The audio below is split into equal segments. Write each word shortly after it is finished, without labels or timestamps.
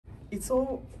it's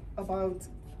all about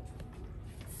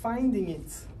finding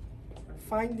it,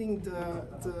 finding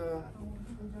the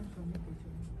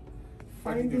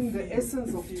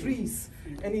essence of trees.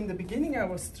 And in the beginning I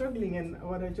was struggling, and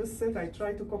what I just said, I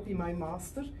tried to copy my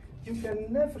master. You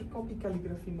can never copy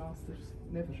calligraphy masters,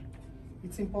 never.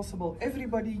 It's impossible.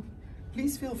 Everybody,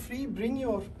 please feel free, bring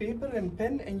your paper and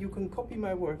pen and you can copy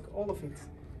my work, all of it.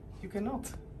 You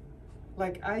cannot.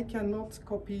 Like, I cannot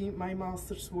copy my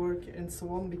master's work and so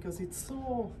on, because it's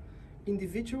so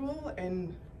individual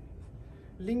and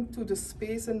linked to the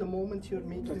space and the moment you're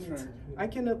making it. Right. I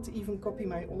cannot even copy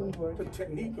my own work. The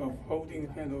technique of holding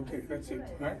the pen, okay, that's it,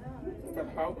 right? But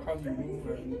how you move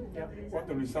and what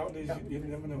the result is, you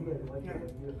never know. Yeah.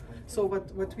 So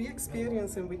what we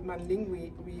experience, and with Manling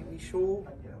we show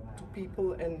to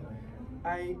people, and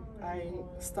I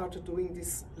started doing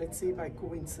this, let's say, by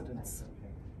coincidence.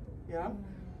 Yeah.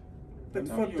 But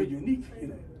now for you're unique, you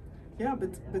know. Yeah,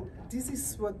 but this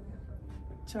is what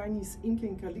Chinese ink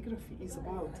and calligraphy is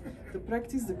about. The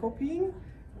practice, the copying,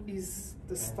 is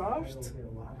the start,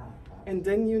 and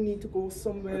then you need to go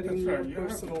somewhere in your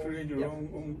personal. You have to create your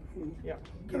own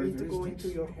you need to go into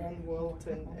your own world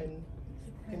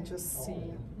and just see.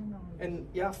 And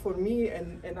yeah, for me,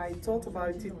 and I thought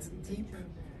about it deep,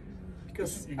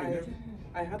 because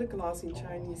I had a class in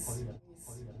Chinese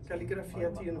calligraphy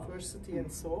at the university,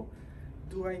 and so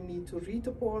do I need to read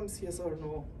the poems, yes or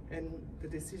no? And the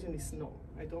decision is no,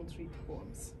 I don't read the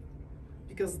poems.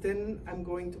 Because then I'm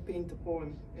going to paint the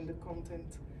poem and the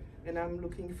content, and I'm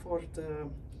looking for the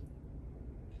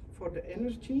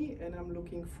energy, and I'm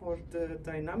looking for the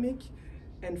dynamic,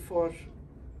 and for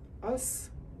us,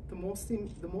 the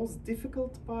most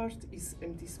difficult part is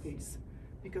empty space,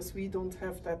 because we don't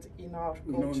have that in our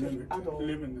culture at all.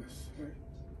 Livingness, right?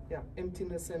 Yeah,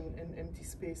 emptiness and empty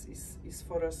space is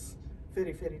for us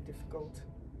very, very difficult,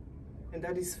 and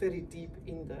that is very deep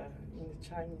in the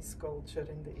Chinese culture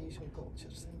and the Asian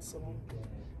cultures and so on.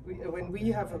 When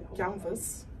we have a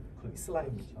canvas, it's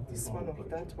like this one or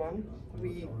that one,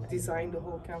 we design the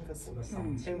whole canvas,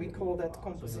 and we call that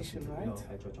composition, right?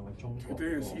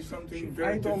 Today I see something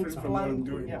very different from what I'm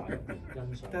doing. Yeah,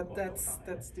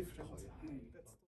 that's different.